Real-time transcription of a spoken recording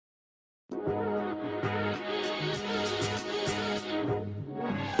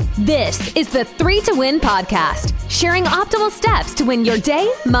This is the 3 to Win podcast, sharing optimal steps to win your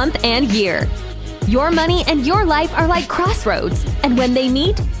day, month, and year. Your money and your life are like crossroads, and when they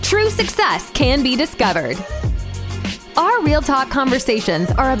meet, true success can be discovered. Our Real Talk conversations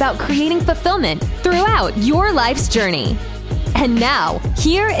are about creating fulfillment throughout your life's journey. And now,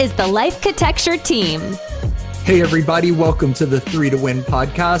 here is the Lifecatecture team. Hey everybody, welcome to the 3 to Win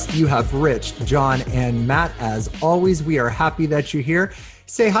podcast. You have Rich, John, and Matt. As always, we are happy that you're here.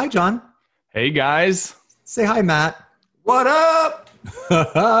 Say hi, John. Hey guys. Say hi, Matt. What up?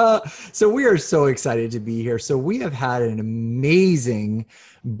 So we are so excited to be here. So we have had an amazing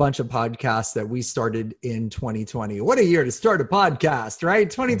bunch of podcasts that we started in 2020. What a year to start a podcast, right?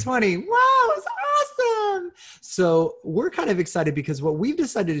 2020. Wow, it's awesome. So we're kind of excited because what we've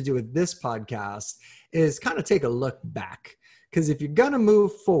decided to do with this podcast is kind of take a look back. Because if you're going to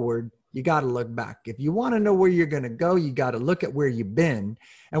move forward, you got to look back. If you want to know where you're going to go, you got to look at where you've been.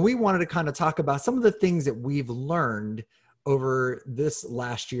 And we wanted to kind of talk about some of the things that we've learned over this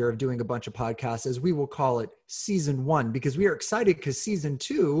last year of doing a bunch of podcasts, as we will call it season 1, because we are excited because season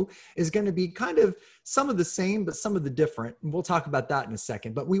 2 is going to be kind of some of the same, but some of the different. And we'll talk about that in a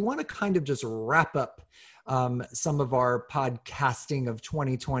second. But we want to kind of just wrap up some of our podcasting of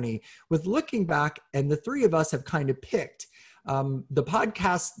 2020 with looking back. And the three of us have kind of picked the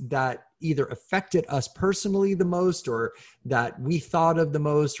podcasts that either affected us personally the most, or that we thought of the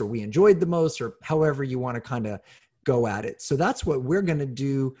most, or we enjoyed the most, or however you want to kind of go at it. So that's what we're going to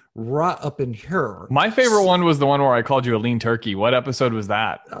do right up in here. My favorite one was the one where I called you a lean turkey. What episode was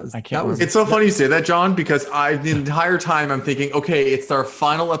that? I can't remember. It's so funny you say that, John, because the entire time I'm thinking, okay, it's our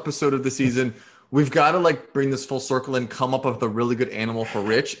final episode of the season. We've got to bring this full circle and come up with a really good animal for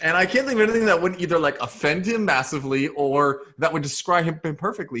Rich. And I can't think of anything that would either offend him massively or that would describe him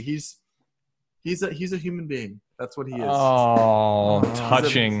perfectly. He's a human being. That's what he is. Oh,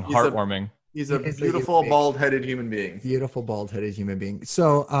 touching, heartwarming. He's a beautiful, bald-headed human being. Beautiful, bald-headed human being.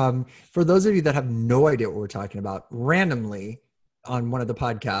 So for those of you that have no idea what we're talking about, randomly on one of the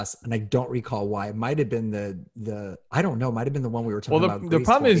podcasts, and I don't recall why, it might have been the I don't know, might have been the one we were talking about. The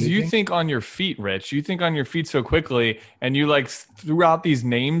problem is you think on your feet, Rich. You think on your feet so quickly, and you threw out these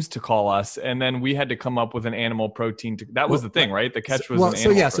names to call us, and then we had to come up with an animal protein. That was the thing, right? The catch was an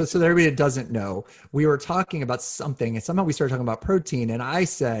animal protein. So everybody that doesn't know, we were talking about something, and somehow we started talking about protein, and I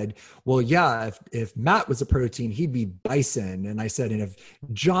said, well, yeah, if Matt was a protein, he'd be bison. And I said, and if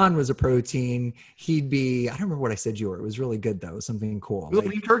John was a protein, he'd be, I don't remember what I said you were. It was really good though. Something cool. It was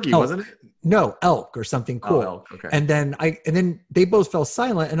lean turkey, wasn't it? No, elk or something cool. Oh, elk. Okay. And then they both fell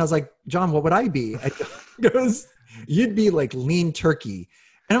silent, and I was like, John, what would I be? He goes, you'd be like lean turkey.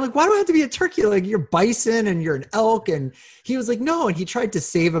 And I'm like, why do I have to be a turkey? Like, you're bison and you're an elk. And he was like, no. And he tried to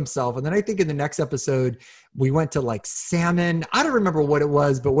save himself. And then I think in the next episode, we went to salmon. I don't remember what it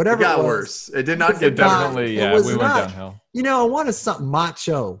was, but whatever. It got worse. It did not get better. Yeah, we went downhill. I wanted something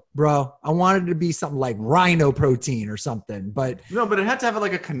macho, bro. I wanted it to be something like rhino protein or something. But no, but it had to have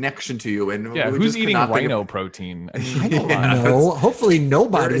a connection to you. And yeah, who's eating rhino protein? I don't know. Hopefully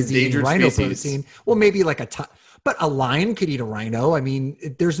nobody's eating rhino protein. Well, maybe but a lion could eat a rhino. I mean,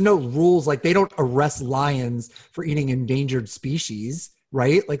 there's no rules. They don't arrest lions for eating endangered species,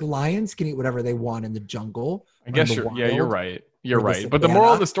 right? Lions can eat whatever they want in the jungle. I guess you're right. You're right. But the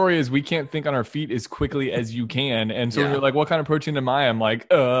moral of the story is we can't think on our feet as quickly as you can. And so you're like, what kind of protein am I? I'm like,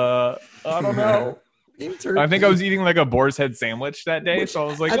 I don't know. I think I was eating a boar's head sandwich that day. So I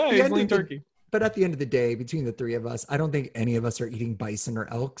was like, hey, it's lean turkey. But at the end of the day, between the three of us, I don't think any of us are eating bison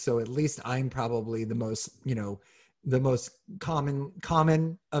or elk. So at least I'm probably the most, the most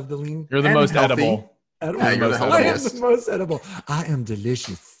common of the lean. You're the most edible. Yeah, you're I am the most edible. I am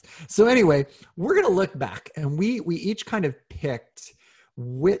delicious. So anyway, we're going to look back, and we each kind of picked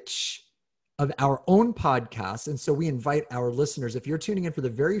which of our own podcasts. And so we invite our listeners, if you're tuning in for the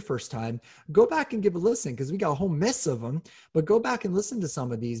very first time, go back and give a listen, because we got a whole mess of them, but go back and listen to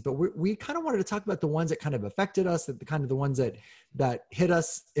some of these. But we kind of wanted to talk about the ones that kind of affected us, the ones that hit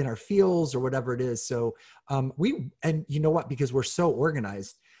us in our feels or whatever it is. So and you know what, because we're so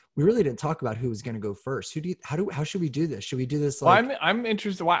organized, we really didn't talk about who was going to go first. How should we do this? Should we do this? I'm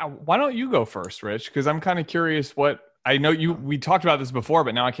interested. Why don't you go first, Rich? Because I'm kind of curious I know we talked about this before,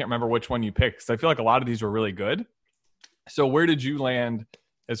 but now I can't remember which one you picked. Because I feel like a lot of these were really good. So where did you land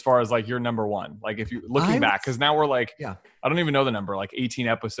as far as your number one? If you looking back, because now we're I don't even know the number, 18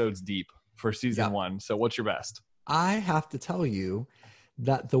 episodes deep for season 1. So what's your best? I have to tell you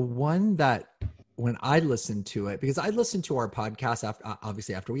that the one that when I listen to it, because I listen to our podcasts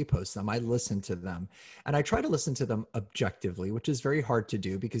after we post them, I listen to them and I try to listen to them objectively, which is very hard to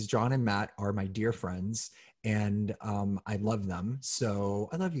do because John and Matt are my dear friends and I love them. So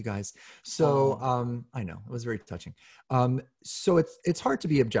I love you guys. So I know it was very touching. So it's hard to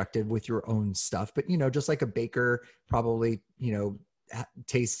be objective with your own stuff, but just like a baker probably,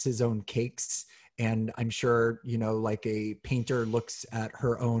 tastes his own cakes. And I'm sure, like a painter looks at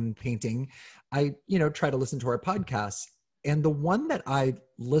her own painting. I, try to listen to our podcasts. And the one that I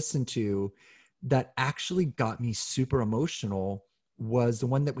listened to that actually got me super emotional was the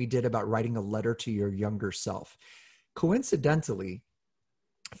one that we did about writing a letter to your younger self. Coincidentally,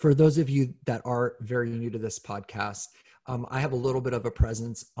 for those of you that are very new to this podcast, I have a little bit of a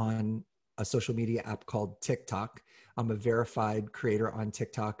presence on a social media app called TikTok. I'm a verified creator on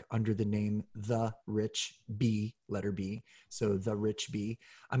TikTok under the name The Rich B, letter B. So The Rich B.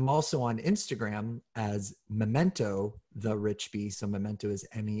 I'm also on Instagram as Memento The Rich B. So Memento is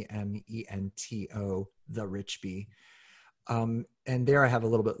MEMENTO The Rich B. And there I have a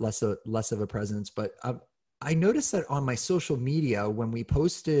little bit less of a presence, but I noticed that on my social media, when we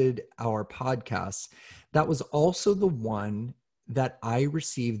posted our podcasts, that was also the one that I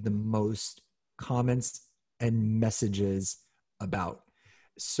received the most comments and messages about.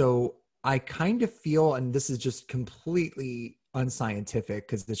 So I kind of feel, and this is just completely unscientific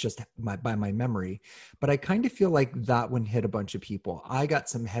because it's just by my memory, but I kind of feel like that one hit a bunch of people. I got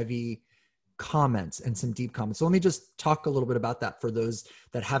some heavy comments and some deep comments. So let me just talk a little bit about that for those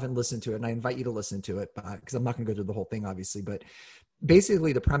that haven't listened to it. And I invite you to listen to it because I'm not going to go through the whole thing, obviously. But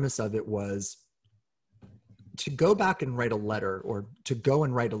basically the premise of it was to go back and write a letter, or to go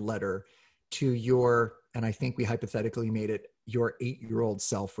and write a letter to your, and I think we hypothetically made it your 8-year-old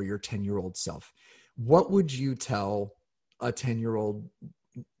self or your 10-year-old self. What would you tell a 10-year-old,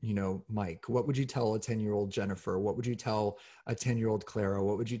 Mike? What would you tell a 10-year-old Jennifer? What would you tell a 10-year-old Clara?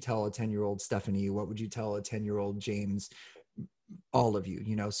 What would you tell a 10-year-old Stephanie? What would you tell a 10-year-old James? All of you,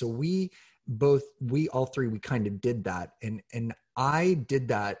 so we all three, we kind of did that. And I did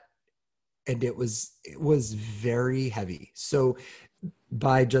that. And it was very heavy. So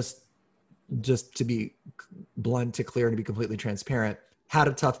by just to be blunt, to clear, and to be completely transparent, had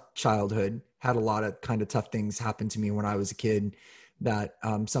a tough childhood, had a lot of kind of tough things happen to me when I was a kid that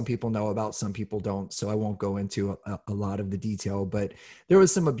some people know about, some people don't. So I won't go into a lot of the detail, but there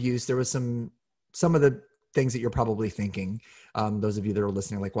was some abuse. There was some of the things that you're probably thinking, those of you that are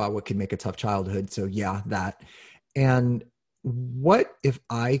listening, like, wow, what could make a tough childhood? So yeah, that. And what if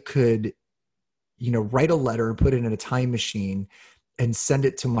I could, write a letter and put it in a time machine and send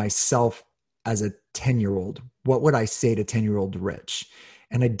it to myself as a 10-year-old? What would I say to 10-year-old Rich?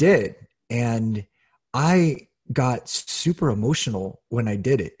 And I did. And I got super emotional when I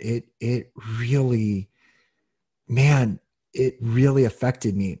did it. It really, man, it really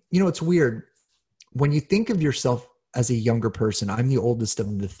affected me. It's weird. When you think of yourself as a younger person, I'm the oldest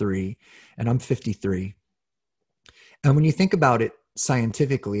of the three, and I'm 53. And when you think about it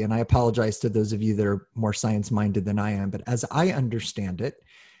scientifically, and I apologize to those of you that are more science-minded than I am, but as I understand it,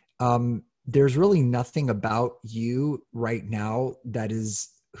 there's really nothing about you right now that is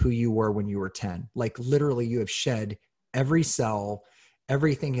who you were when you were 10. Like literally you have shed every cell,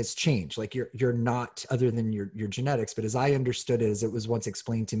 everything has changed. Like you're not, other than your genetics, but as I understood it, as it was once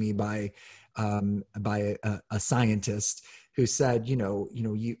explained to me by a scientist who said,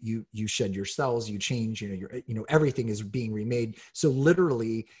 you shed your cells, you change, everything is being remade. So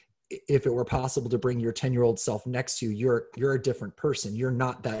literally, if it were possible to bring your 10-year-old self next to you, you're a different person. You're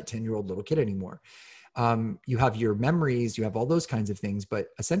not that 10-year-old little kid anymore. You have your memories, you have all those kinds of things, but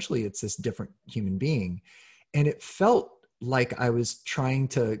essentially it's this different human being. And it felt like I was trying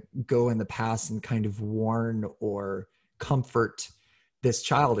to go in the past and kind of warn or comfort this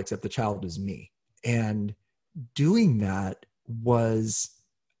child, except the child was me. And doing that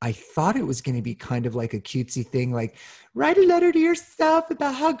I thought it was going to be kind of like a cutesy thing, like write a letter to yourself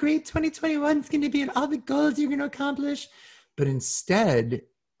about how great 2021 is going to be and all the goals you're going to accomplish. But instead,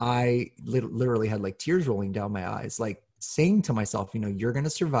 I literally had like tears rolling down my eyes, like saying to myself, you're going to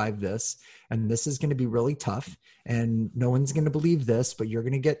survive this, and this is going to be really tough, and no one's going to believe this, but you're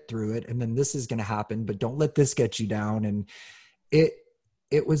going to get through it. And then this is going to happen, but don't let this get you down. And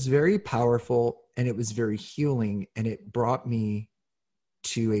it was very powerful, and it was very healing, and it brought me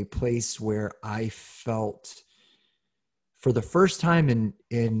to a place where I felt, for the first time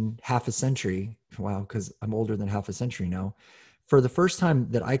in half a century, wow, because I'm older than half a century now, for the first time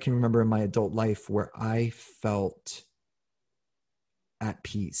that I can remember in my adult life, where I felt at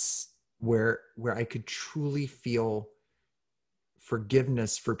peace, where I could truly feel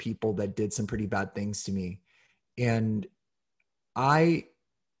forgiveness for people that did some pretty bad things to me. And I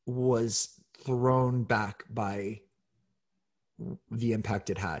was thrown back by the impact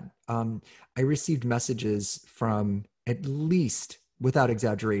it had. I received messages from at least, without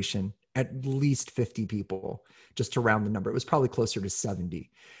exaggeration, at least 50 people, just to round the number. It was probably closer to 70,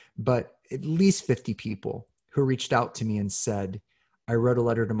 but at least 50 people who reached out to me and said, I wrote a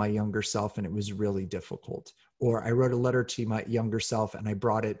letter to my younger self and it was really difficult. Or I wrote a letter to my younger self and I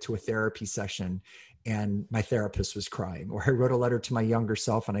brought it to a therapy session and my therapist was crying. Or I wrote a letter to my younger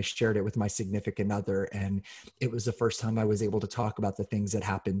self and I shared it with my significant other. And it was the first time I was able to talk about the things that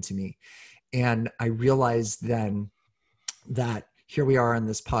happened to me. And I realized then that here we are on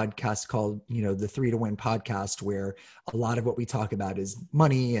this podcast called, the 3 to Win podcast, where a lot of what we talk about is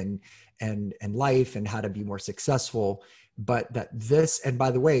money and life and how to be more successful. But that this, and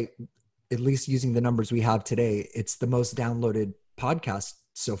by the way, at least using the numbers we have today, it's the most downloaded podcast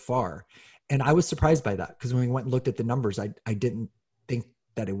so far. And I was surprised by that, because when we went and looked at the numbers, I didn't think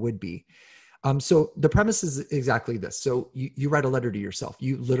that it would be. So the premise is exactly this. So you write a letter to yourself.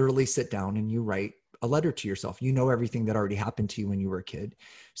 You literally sit down and you write a letter to yourself. You know everything that already happened to you when you were a kid.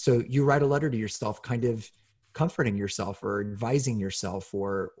 So you write a letter to yourself, kind of comforting yourself or advising yourself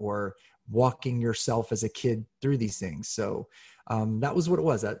or walking yourself as a kid through these things. So that was what it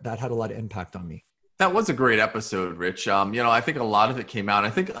was. That had a lot of impact on me. That was a great episode, Rich. I think a lot of it came out. I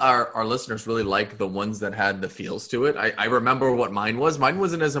think our listeners really like the ones that had the feels to it. I remember what mine was. Mine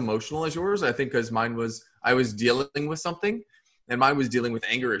wasn't as emotional as yours, I think, because I was dealing with something, and mine was dealing with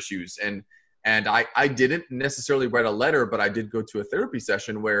anger issues. And I didn't necessarily write a letter, but I did go to a therapy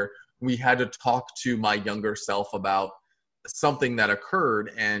session where we had to talk to my younger self about something that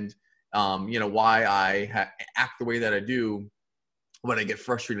occurred and, why I act the way that I do when I get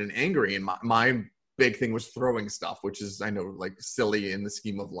frustrated and angry. And my big thing was throwing stuff, which is, I know, like silly in the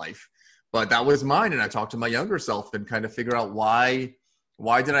scheme of life, but that was mine. And I talked to my younger self and kind of figure out why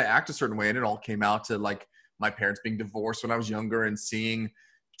did I act a certain way? And it all came out to like my parents being divorced when I was younger and seeing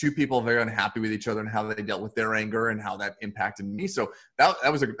two people very unhappy with each other and how they dealt with their anger and how that impacted me. So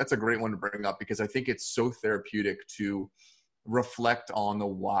that's a great one to bring up, because I think it's so therapeutic to reflect on the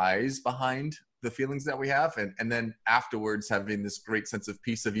whys behind the feelings that we have. And then afterwards having this great sense of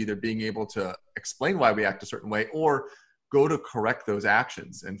peace of either being able to explain why we act a certain way or go to correct those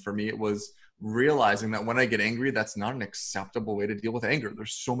actions. And for me, it was realizing that when I get angry, that's not an acceptable way to deal with anger.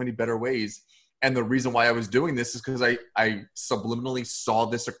 There's so many better ways. And the reason why I was doing this is because I subliminally saw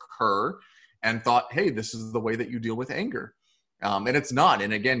this occur and thought, hey, this is the way that you deal with anger. And it's not.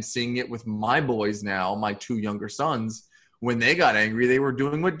 And again, seeing it with my boys now, my 2 younger sons, when they got angry, they were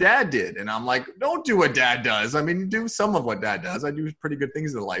doing what dad did. And I'm like, don't do what dad does. I mean, do some of what dad does. I do pretty good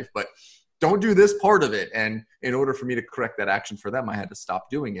things in life, but don't do this part of it. And in order for me to correct that action for them, I had to stop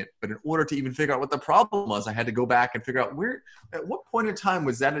doing it. But in order to even figure out what the problem was, I had to go back and figure out at what point in time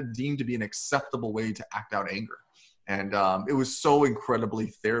was that deemed to be an acceptable way to act out anger. And it was so incredibly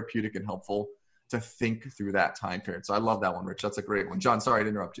therapeutic and helpful to think through that time period. So I love that one, Rich. That's a great one. John, sorry to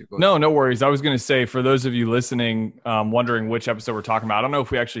interrupt you. No worries. I was going to say, for those of you listening, wondering which episode we're talking about, I don't know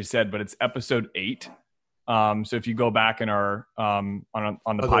if we actually said, but it's episode 8. So if you go back in our on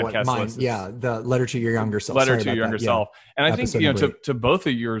the podcast list, the letter to your younger self. Letter to your younger self. And I think to both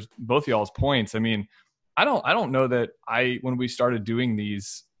of y'all's points. I mean, I don't know that when we started doing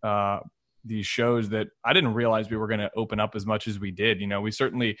these shows that I didn't realize we were going to open up as much as we did. We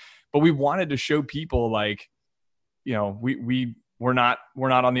certainly, but we wanted to show people like, we're not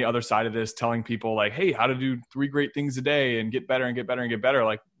on the other side of this telling people like, hey, how to do 3 great things a day and get better and get better and get better.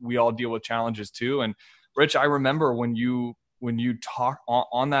 Like, we all deal with challenges too. And Rich, I remember when you talk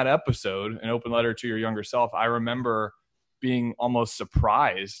on that episode, An Open Letter to Your Younger Self, I remember being almost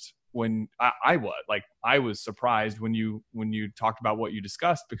surprised when I was surprised when you talked about what you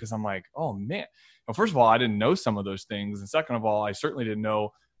discussed, because I'm like, oh man, well, first of all, I didn't know some of those things. And second of all, I certainly didn't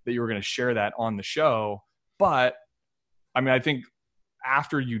know that you were going to share that on the show. But I mean, I think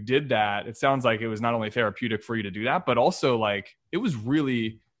after you did that, it sounds like it was not only therapeutic for you to do that, but also like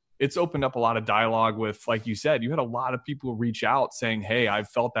it's opened up a lot of dialogue with, like you said, you had a lot of people reach out saying, hey, I've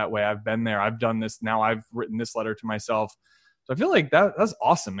felt that way. I've been there. I've done this. Now I've written this letter to myself. So I feel like that's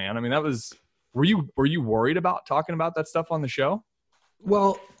awesome, man. I mean, were you worried about talking about that stuff on the show?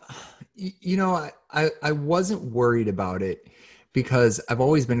 Well, I wasn't worried about it because I've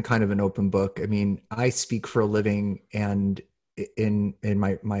always been kind of an open book. I mean, I speak for a living, and in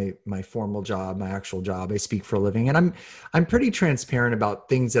my formal job, my actual job. I speak for a living, and I'm pretty transparent about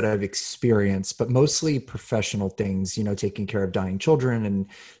things that I've experienced, but mostly professional things, taking care of dying children and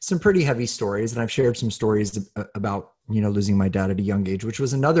some pretty heavy stories. And I've shared some stories about, losing my dad at a young age, which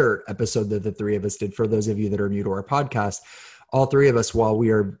was another episode that the three of us did. For those of you that are new to our podcast, all three of us, while we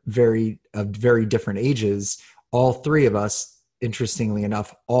are very different ages, all three of us, interestingly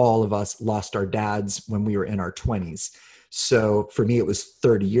enough, all of us lost our dads when we were in our 20s. So for me, it was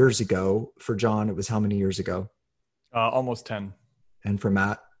 30 years ago. For John, it was how many years ago? Almost 10. And for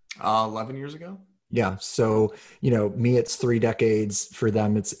Matt? 11 years ago. Yeah. So, me, it's 3 decades. For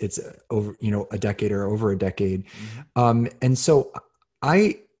them, it's over, a decade or over a decade. Mm-hmm. And so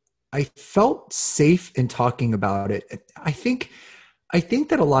I felt safe in talking about it. I think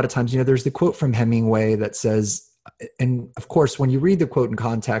that a lot of times, there's the quote from Hemingway that says, and of course, when you read the quote in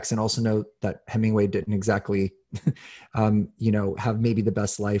context and also know that Hemingway didn't exactly, have maybe the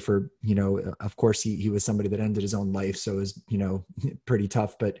best life, or, of course he was somebody that ended his own life. So it was, pretty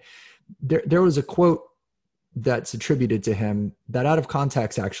tough, but there was a quote that's attributed to him that out of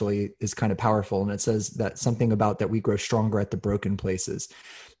context actually is kind of powerful. And it says that something about that we grow stronger at the broken places.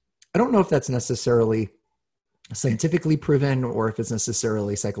 I don't know if that's necessarily scientifically proven or if it's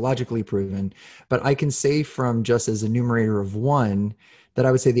necessarily psychologically proven, but I can say from just as a numerator of 1 that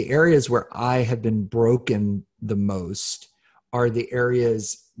I would say the areas where I have been broken the most are the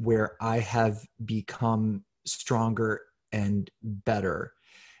areas where I have become stronger and better.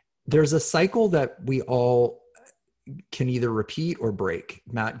 There's a cycle that we all can either repeat or break.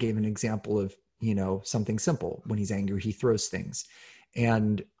 Matt gave an example of, something simple. When he's angry, he throws things.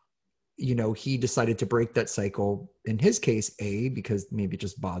 And he decided to break that cycle. In his case, A, because maybe it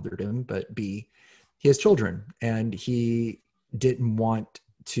just bothered him, but B, he has children and he didn't want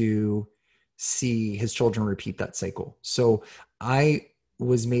to see his children repeat that cycle. So I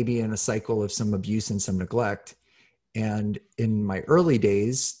was maybe in a cycle of some abuse and some neglect. And in my early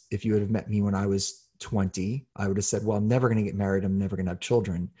days, if you would have met me when I was 20, I would have said, well, I'm never going to get married. I'm never going to have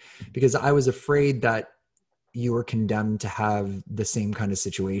children, because I was afraid that you were condemned to have the same kind of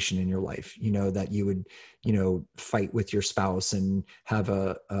situation in your life, that you would, fight with your spouse and have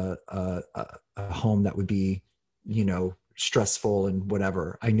a home that would be, stressful and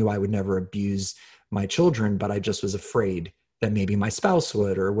whatever. I knew I would never abuse my children, but I just was afraid that maybe my spouse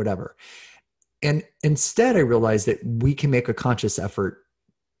would or whatever. And instead I realized that we can make a conscious effort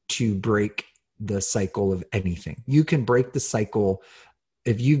to break the cycle of anything. You can break the cycle.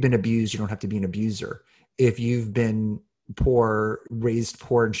 If you've been abused, you don't have to be an abuser. If you've been poor, raised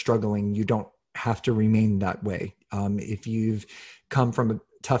poor and struggling, you don't have to remain that way. If you've come from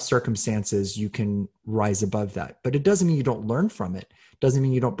tough circumstances, you can rise above that. But it doesn't mean you don't learn from it. It doesn't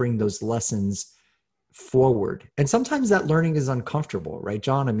mean you don't bring those lessons forward. And sometimes that learning is uncomfortable, right,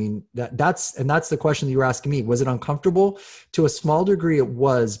 John? I mean, that's the question that you were asking me. Was it uncomfortable? To a small degree, it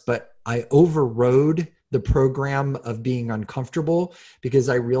was, but I overrode the program of being uncomfortable because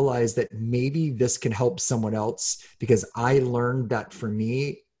I realized that maybe this can help someone else, because I learned that for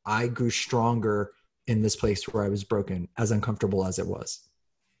me, I grew stronger in this place where I was broken, as uncomfortable as it was.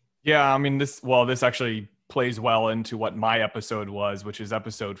 Yeah. I mean, this actually plays well into what my episode was, which is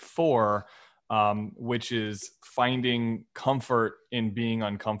episode 4, which is finding comfort in being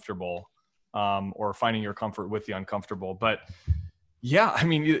uncomfortable, or finding your comfort with the uncomfortable. But yeah, I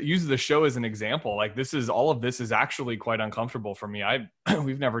mean, use the show as an example. Like all of this is actually quite uncomfortable for me.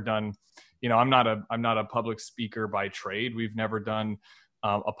 We've never done, I'm not a public speaker by trade. We've never done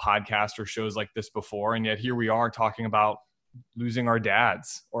a podcast or shows like this before. And yet here we are talking about losing our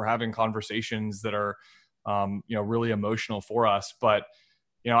dads or having conversations that are, really emotional for us. But,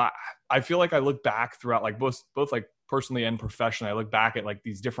 I feel like I look back throughout, like both like personally and professionally, I look back at like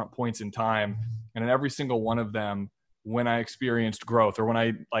these different points in time, and in every single one of them, when I experienced growth, or when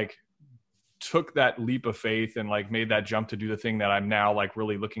I like took that leap of faith and like made that jump to do the thing that I'm now like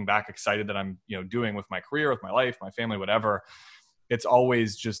really looking back excited that I'm, doing with my career, with my life, my family, whatever, it's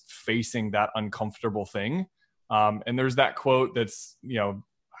always just facing that uncomfortable thing. And there's that quote that's,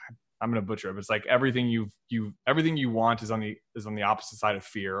 I'm going to butcher it, but it's like everything you want is on the opposite side of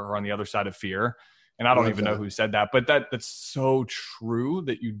fear, or on the other side of fear. And I don't even know who said that, but that's so true,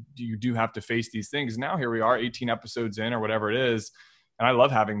 that you do have to face these things. Now here we are 18 episodes in, or whatever it is. And I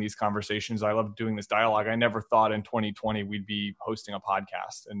love having these conversations. I love doing this dialogue. I never thought in 2020 we'd be hosting a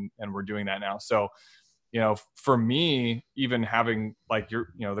podcast, and we're doing that now. So, for me, even having like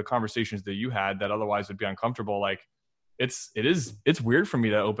the conversations that you had that otherwise would be uncomfortable, like it's weird for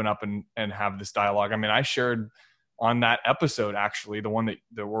me to open up and have this dialogue. I mean, I shared on that episode, actually, the one that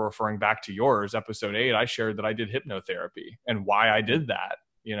we're referring back to yours, episode 8, I shared that I did hypnotherapy and why I did that,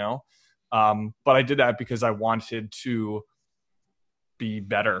 but I did that because I wanted to be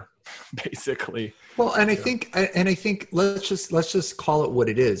better, basically. Well, and I think let's just call it what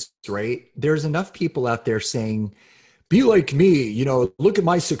it is, right? There's enough people out there saying, be like me, look at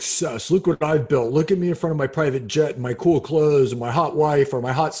my success. Look what I've built. Look at me in front of my private jet and my cool clothes and my hot wife or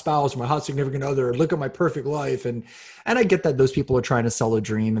my hot spouse or my hot significant other. Look at my perfect life. And I get that those people are trying to sell a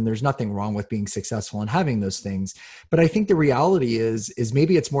dream, and there's nothing wrong with being successful and having those things. But I think the reality is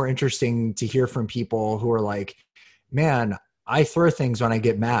maybe it's more interesting to hear from people who are like, man, I throw things when I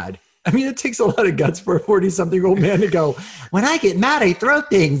get mad. I mean, it takes a lot of guts for a 40-something-year-old man to go, when I get mad, I throw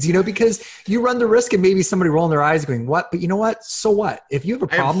things, because you run the risk of maybe somebody rolling their eyes going, what? But you know what? So what? If you have a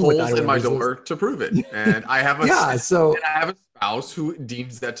problem with that. I have holes in my door to prove it. And I have I have a spouse who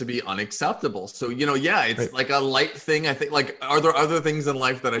deems that to be unacceptable. So, it's right. Like a light thing. I think, like, are there other things in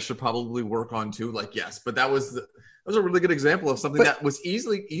life that I should probably work on too? Like, yes, but that was a really good example of something that was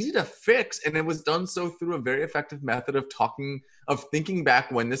easy to fix. And it was done so through a very effective method of thinking back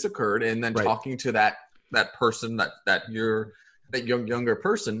when this occurred, and then talking to that person, that younger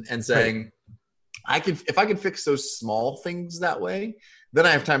person, and saying, if I can fix those small things that way, then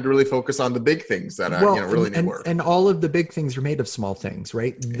I have time to really focus on the big things that really need work. And all of the big things are made of small things,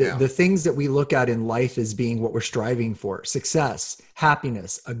 right? The things that we look at in life as being what we're striving for: success,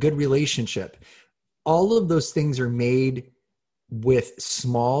 happiness, a good relationship. All of those things are made with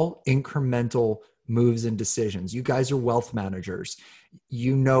small incremental moves and decisions. You guys are wealth managers.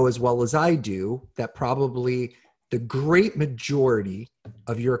 You know as well as I do that probably the great majority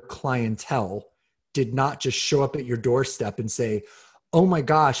of your clientele did not just show up at your doorstep and say, oh my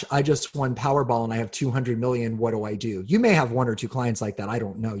gosh, I just won Powerball and I have 200 million. What do I do? You may have one or two clients like that. I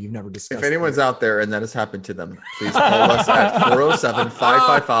don't know. You've never discussed. If anyone's out there and that has happened to them, please call us at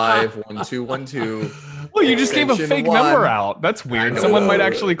 407-555-1212. Well, you just gave a fake number out. That's weird. Someone might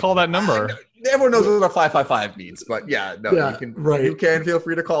actually call that number. Everyone knows what a 555 means, but you can feel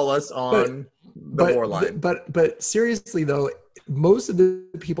free to call us on the war line. But seriously though, most of the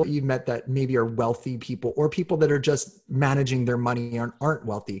people you've met that maybe are wealthy people, or people that are just managing their money aren't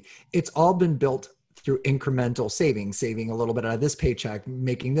wealthy, it's all been built through incremental saving a little bit out of this paycheck,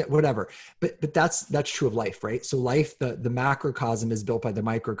 making that whatever. But that's true of life, right? So life, the macrocosm is built by the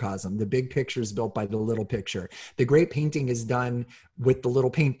microcosm. The big picture is built by the little picture. The great painting is done with the little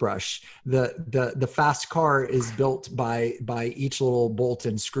paintbrush. The fast car is built by each little bolt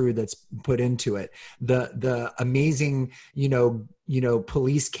and screw that's put into it. The amazing,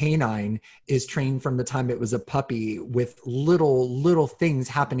 police canine is trained from the time it was a puppy, with little things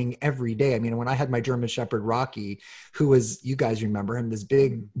happening every day. I mean, when I had my German Shepherd Rocky, who was, you guys remember him, this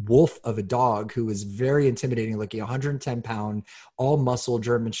big wolf of a dog who was very intimidating looking, 110 pound, all muscle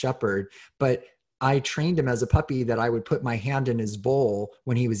German Shepherd. But I trained him as a puppy that I would put my hand in his bowl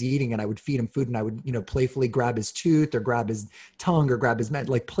when he was eating, and I would feed him food, and I would, playfully grab his tooth or grab his tongue or grab his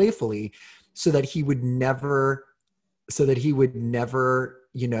like playfully, so that he would never,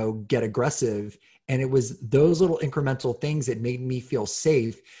 get aggressive. And it was those little incremental things that made me feel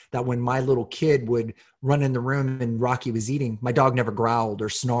safe, that when my little kid would run in the room and Rocky was eating, my dog never growled or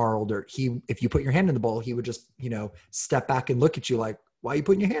snarled, or if you put your hand in the bowl, he would just, step back and look at you like, why are you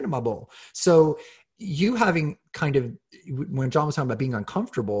putting your hand in my bowl? So you having kind of, when John was talking about being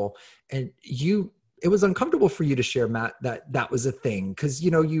uncomfortable, and it was uncomfortable for you to share, Matt, that was a thing. Cause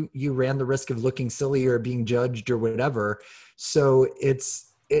you ran the risk of looking silly or being judged or whatever. So it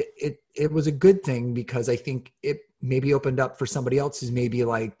was a good thing, because I think it maybe opened up for somebody else who's maybe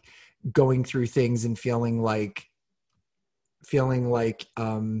like going through things and feeling like, this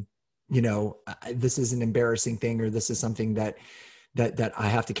is an embarrassing thing, or this is something that I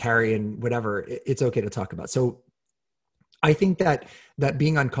have to carry, and whatever. It's okay to talk about. So I think that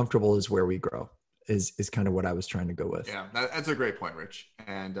being uncomfortable is where we grow. Is kind of what I was trying to go with. Yeah, that's a great point, Rich.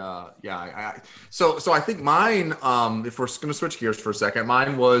 And so I think mine, if we're going to switch gears for a second,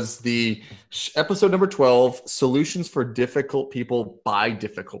 mine was the episode number 12, Solutions for Difficult People by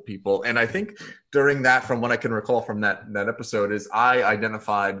Difficult People. And I think during that, from what I can recall from that episode, is I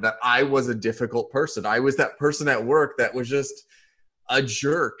identified that I was a difficult person. I was that person at work that was just a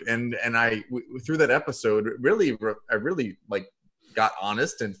jerk. And I, through that episode, I really like got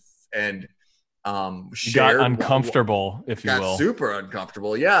honest and got uncomfortable, if you will. Got super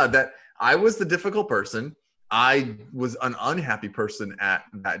uncomfortable. Yeah, that I was the difficult person. I was an unhappy person at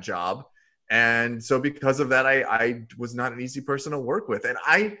that job. And so because of that, I was not an easy person to work with. And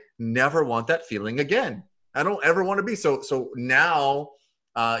I never want that feeling again. I don't ever want to be. So now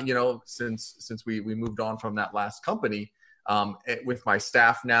since we moved on from that last company, with my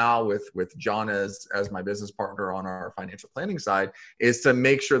staff now, with John as my business partner on our financial planning side, is to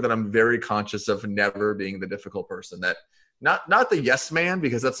make sure that I'm very conscious of never being the difficult person, that not the yes man,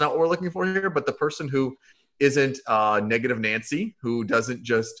 because that's not what we're looking for here, but the person who isn't negative Nancy, who doesn't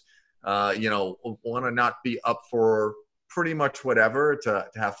just want to not be up for pretty much whatever, to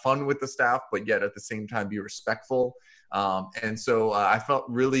have fun with the staff, but yet at the same time be respectful. And so I felt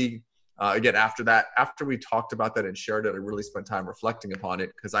really, again, after we talked about that and shared it, I really spent time reflecting upon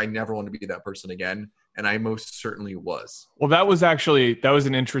it, because I never want to be that person again. And I most certainly was. Well, that was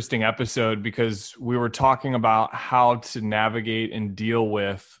an interesting episode, because we were talking about how to navigate and deal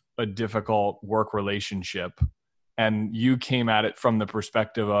with a difficult work relationship. And you came at it from the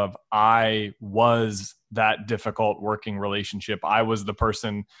perspective of, I was that difficult working relationship. I was the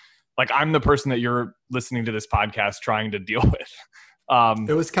person, like, I'm the person that you're listening to this podcast trying to deal with.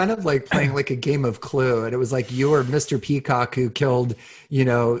 It was kind of like playing like a game of Clue, and it was like you were Mr. Peacock who killed,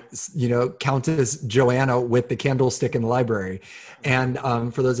 Countess Joanna with the candlestick in the library. And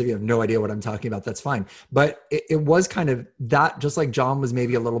for those of you who have no idea what I'm talking about, that's fine. But it was kind of that, just like John was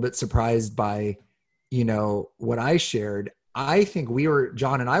maybe a little bit surprised by, what I shared. I think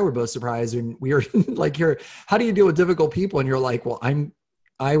John and I were both surprised when we were like, how do you deal with difficult people? And you're like, well,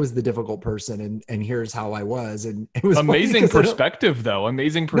 I was the difficult person, and here's how I was. And it was amazing perspective, though.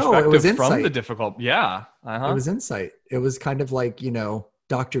 Amazing perspective from the difficult. Yeah. Uh-huh. It was insight. It was kind of like,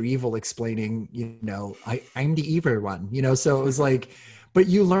 Dr. Evil explaining, I'm the evil one, so it was like, but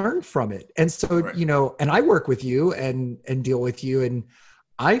you learn from it. And so, right. And I work with you and deal with you, and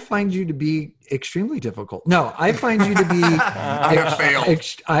I find you to be extremely difficult. No, I find you to be,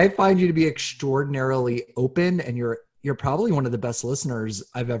 I find you to be extraordinarily open, and you're probably one of the best listeners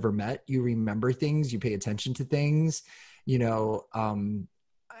I've ever met. You remember things, you pay attention to things,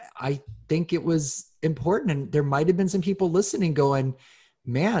 I think it was important. And there might've been some people listening going,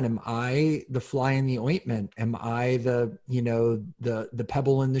 man, am I the fly in the ointment? Am I the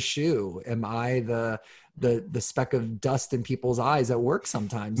pebble in the shoe? Am I the speck of dust in people's eyes at work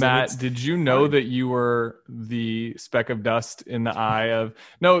sometimes? Matt, did you know that you were the speck of dust in the eye of?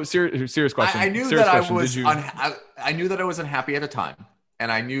 No, serious question. I knew that I knew that I was unhappy at the time,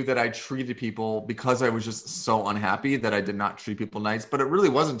 and I knew that I treated people, because I was just so unhappy, that I did not treat people nice. But it really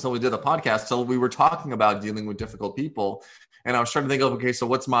wasn't until we did the podcast, till we were talking about dealing with difficult people, and I was trying to think of, okay, so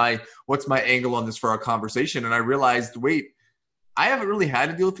what's my angle on this for our conversation? And I realized, wait, I haven't really had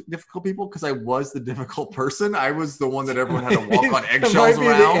to deal with difficult people, because I was the difficult person. I was the one that everyone had to walk on eggshells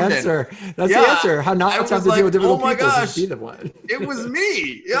around. That's the answer. How not to have to deal with difficult people. Gosh, be the one. It was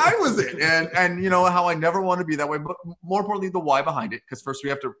me. Yeah, I was it. And how I never want to be that way. But more importantly, the why behind it. Because first we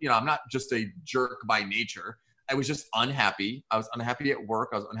have to, I'm not just a jerk by nature. I was just unhappy. I was unhappy at work.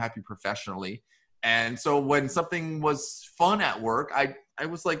 I was unhappy professionally. And so when something was fun at work, I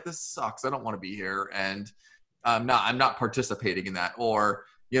was like, this sucks. I don't want to be here. And I'm not participating in that, or,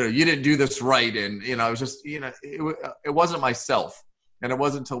 you didn't do this right. And, it was just, it wasn't myself. And it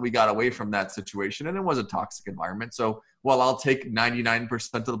wasn't until we got away from that situation, and it was a toxic environment. So while I'll take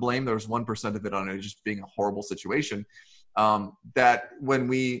 99% of the blame, there was 1% of it on it just being a horrible situation. That when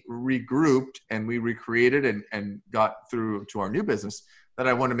we regrouped and we recreated and got through to our new business, that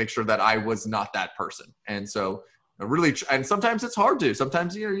I want to make sure that I was not that person. And so really, and sometimes it's hard to.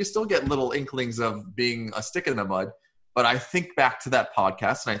 Sometimes you still get little inklings of being a stick in the mud. But I think back to that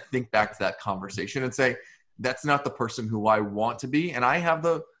podcast, and I think back to that conversation, and say, that's not the person who I want to be, and I have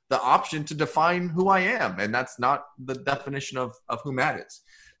the option to define who I am, and that's not the definition of who Matt is.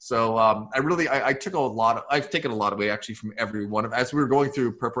 So I've taken a lot away actually from every one of, as we were going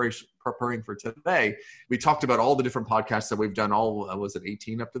through preparing for today, we talked about all the different podcasts that we've done. Was it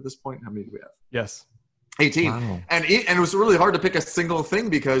 18 up to this point? How many do we have? Yes. 18. Wow. And it was really hard to pick a single thing,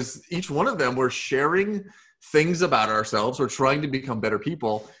 because each one of them were sharing things about ourselves. We're trying to become better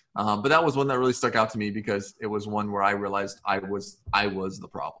people. But that was one that really stuck out to me, because it was one where I realized I was the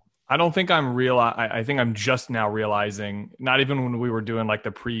problem. I don't think I think I'm just now realizing, not even when we were doing like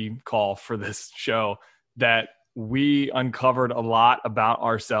the pre-call for this show, that we uncovered a lot about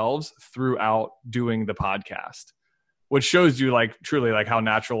ourselves throughout doing the podcast, which shows you like truly like how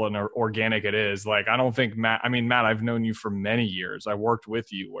natural and organic it is. Like, I don't think Matt, I've known you for many years. I worked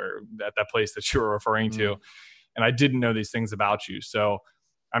with you at that place that you were referring to, and I didn't know these things about you. So,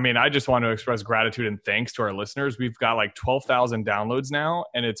 I just want to express gratitude and thanks to our listeners. We've got like 12,000 downloads now,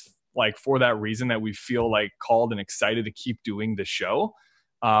 and it's like for that reason that we feel like called and excited to keep doing the show.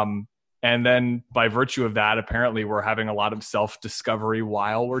 And then by virtue of that, apparently we're having a lot of self-discovery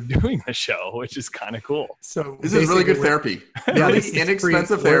while we're doing the show, which is kind of cool. So this is really good therapy. Yeah, really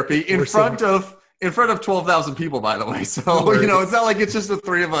inexpensive therapy in front of 12,000 people, by the way. So, it's not like it's just the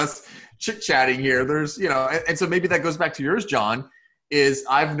three of us chit-chatting here. There's, and so maybe that goes back to yours, John, is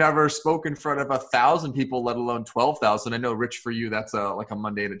I've never spoken in front of 1,000 people, let alone 12,000. I know, Rich, for you, that's like a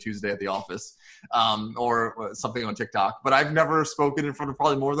Monday and a Tuesday at the office, or something on TikTok. But I've never spoken in front of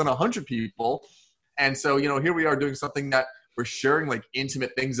probably more than 100 people. And so, here we are doing something that we're sharing like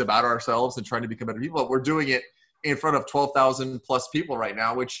intimate things about ourselves and trying to become better people. But we're doing it in front of 12,000 plus people right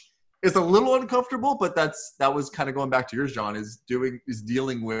now, which is a little uncomfortable. But that was kind of going back to yours, John, is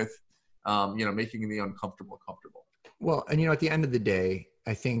dealing with, making the uncomfortable comfortable. Well, and at the end of the day,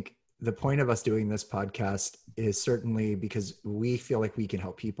 I think the point of us doing this podcast is certainly because we feel like we can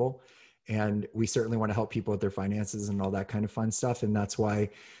help people, and we certainly want to help people with their finances and all that kind of fun stuff. And that's why,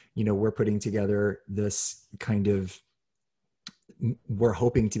 we're putting together this kind of, we're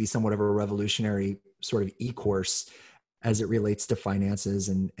hoping to be somewhat of a revolutionary sort of e-course as it relates to finances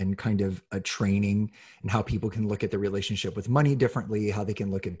and kind of a training and how people can look at the relationship with money differently, how they can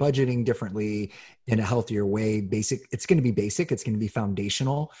look at budgeting differently in a healthier way. It's going to be basic. It's going to be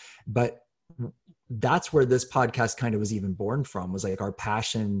foundational, but that's where this podcast kind of was even born from, was like our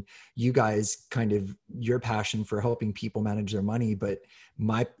passion, you guys kind of your passion for helping people manage their money, but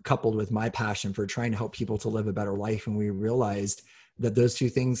coupled with my passion for trying to help people to live a better life. And we realized that those two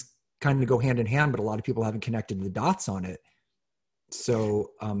things kind of go hand in hand, but a lot of people haven't connected the dots on it.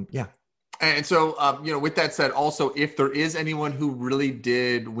 So, yeah. And so, with that said, also, if there is anyone who really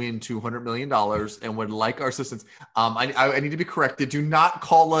did win $200 million and would like our assistance, I need to be corrected. Do not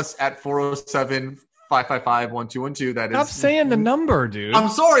call us at 407-555-1212. That is. Stop saying the number, dude. I'm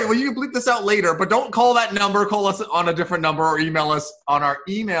sorry. Well, you can bleep this out later, but don't call that number. Call us on a different number or email us on our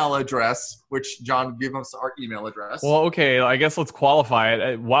email address, which John gave us our email address. Well, okay. I guess let's qualify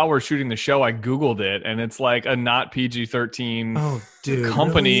it. While we're shooting the show, I Googled it, and it's like a not PG-13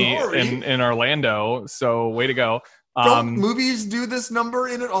 company in Orlando. So way to go. Don't movies do this number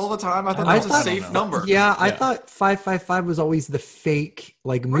in it all the time? I thought that was a safe number. Yeah, I thought 555 was always the fake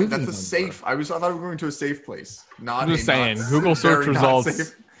movie. That's a safe. I thought we were going to a safe place. I'm just saying. Google search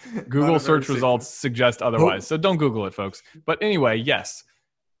results. Google search results suggest otherwise. So don't Google it, folks. But anyway, yes,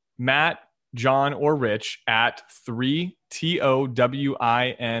 Matt, John, or Rich at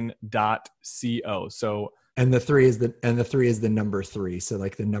 3towin.co. So and the three is the number 3. So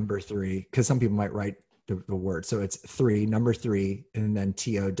like the number 3, because some people might write the word. So it's 3, number 3, and then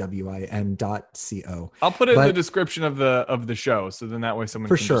TOWIN.co. I'll put it in the description of the show. So then that way someone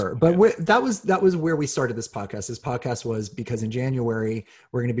for sure. But that was where we started this podcast. This podcast was because in January,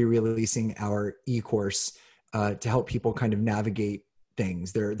 we're going to be releasing our e-course to help people kind of navigate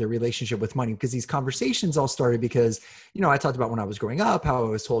things, their relationship with money, because these conversations all started because, I talked about when I was growing up, how I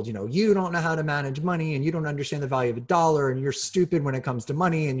was told, you don't know how to manage money and you don't understand the value of a dollar and you're stupid when it comes to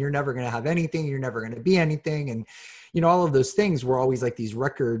money and you're never going to have anything. You're never going to be anything. And, all of those things were always like these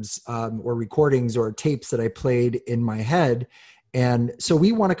records or recordings or tapes that I played in my head. And so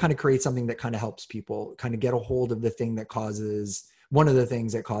we want to kind of create something that kind of helps people kind of get a hold of one of the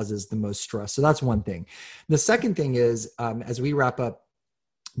things that causes the most stress. So that's one thing. The second thing is, as we wrap up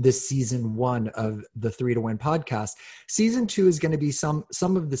this season 1 of the 3 to Win podcast, season 2 is going to be some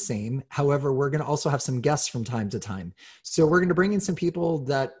of the same. However, we're going to also have some guests from time to time. So we're going to bring in some people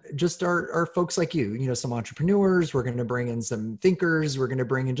that just are folks like you, some entrepreneurs. We're going to bring in some thinkers. We're going to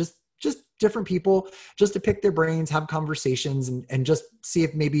bring in just different people just to pick their brains, have conversations, and just see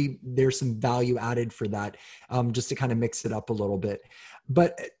if maybe there's some value added for that, just to kind of mix it up a little bit.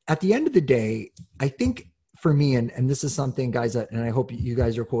 But at the end of the day, I think for me, and this is something, guys, and I hope you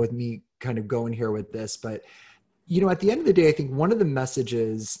guys are cool with me kind of going here with this, but, at the end of the day, I think one of the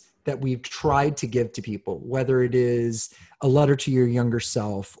messages that we've tried to give to people, whether it is a letter to your younger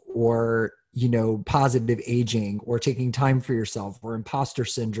self or, positive aging or taking time for yourself or imposter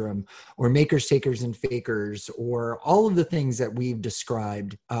syndrome or makers, takers, and fakers, or all of the things that we've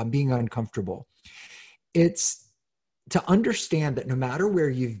described, being uncomfortable. It's to understand that no matter where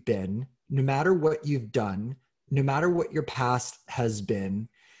you've been, no matter what you've done, no matter what your past has been,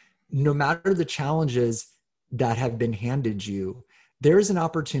 no matter the challenges that have been handed you, there is an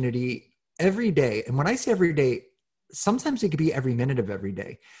opportunity every day. And when I say every day, sometimes it could be every minute of every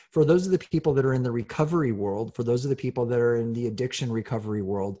day. For those of the people that are in the recovery world, for those of the people that are in the addiction recovery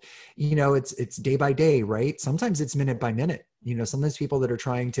world, it's day by day, right? Sometimes it's minute by minute. Sometimes people that are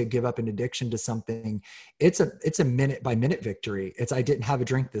trying to give up an addiction to something, it's a minute by minute victory. I didn't have a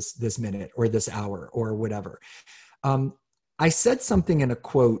drink this minute or this hour or whatever. I said something in a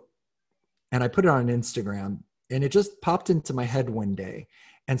quote and I put it on Instagram, and it just popped into my head one day.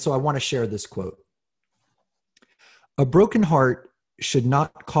 And so I want to share this quote. A broken heart should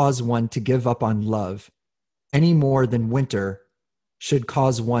not cause one to give up on love any more than winter should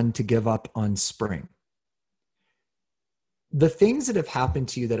cause one to give up on spring. The things that have happened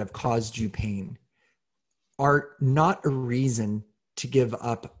to you that have caused you pain are not a reason to give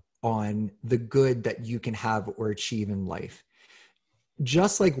up on the good that you can have or achieve in life.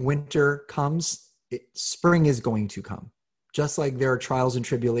 Just like winter comes, spring is going to come. Just like there are trials and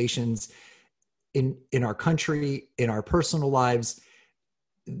tribulations in our country, in our personal lives,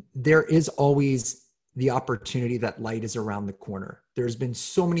 there is always the opportunity that light is around the corner. There's been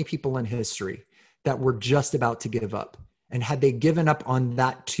so many people in history that were just about to give up. And had they given up on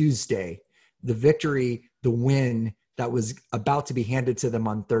that Tuesday, the victory, the win that was about to be handed to them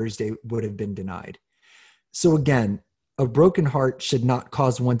on Thursday would have been denied. So again, a broken heart should not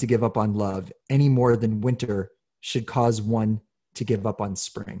cause one to give up on love any more than winter should cause one to give up on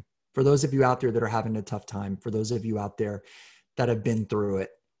spring. For those of you out there that are having a tough time, for those of you out there that have been through it,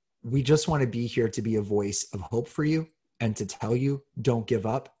 we just want to be here to be a voice of hope for you and to tell you, don't give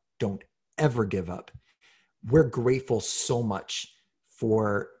up. Don't ever give up. We're grateful so much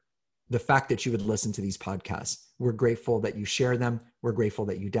for the fact that you would listen to these podcasts. We're grateful that you share them. We're grateful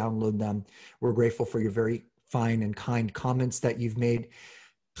that you download them. We're grateful for your very fine and kind comments that you've made.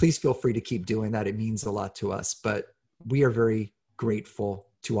 Please feel free to keep doing that. It means a lot to us, but we are very grateful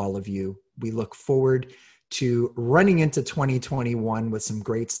to all of you. We look forward to running into 2021 with some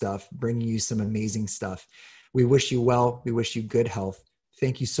great stuff, bringing you some amazing stuff. We wish you well. We wish you good health.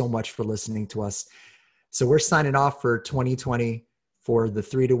 Thank you so much for listening to us. So we're signing off for 2020 for the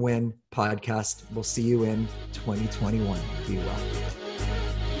 3 to Win podcast. We'll see you in 2021. Be well.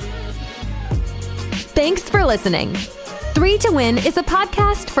 Thanks for listening. 3 to Win is a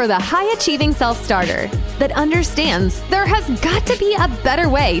podcast for the high-achieving self-starter that understands there has got to be a better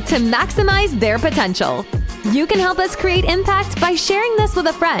way to maximize their potential. You can help us create impact by sharing this with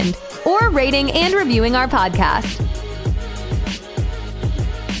a friend or rating and reviewing our podcast.